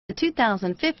The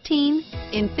 2015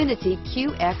 Infiniti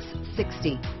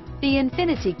QX60. The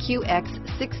Infiniti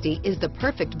QX60 is the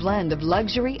perfect blend of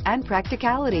luxury and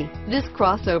practicality. This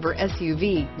crossover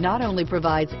SUV not only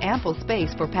provides ample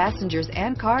space for passengers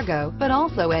and cargo, but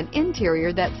also an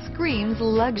interior that screams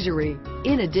luxury.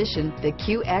 In addition, the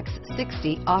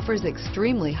QX60 offers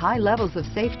extremely high levels of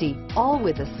safety, all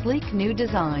with a sleek new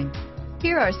design.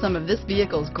 Here are some of this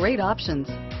vehicle's great options: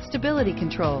 stability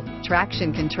control,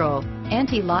 traction control,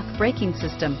 anti-lock braking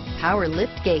system, power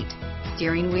liftgate,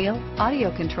 steering wheel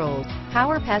audio controls,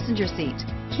 power passenger seat,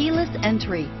 keyless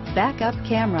entry, backup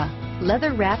camera,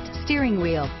 leather-wrapped steering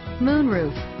wheel,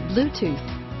 moonroof, Bluetooth,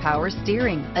 power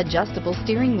steering, adjustable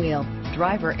steering wheel,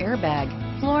 driver airbag,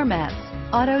 floor mats,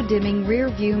 auto-dimming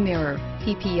rear view mirror,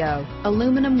 PPO,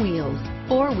 aluminum wheels,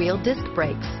 four-wheel disc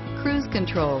brakes, cruise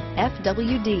control,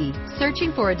 FWD.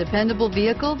 Searching for a dependable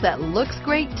vehicle that looks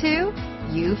great too?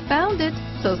 You found it,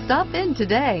 so stop in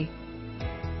today.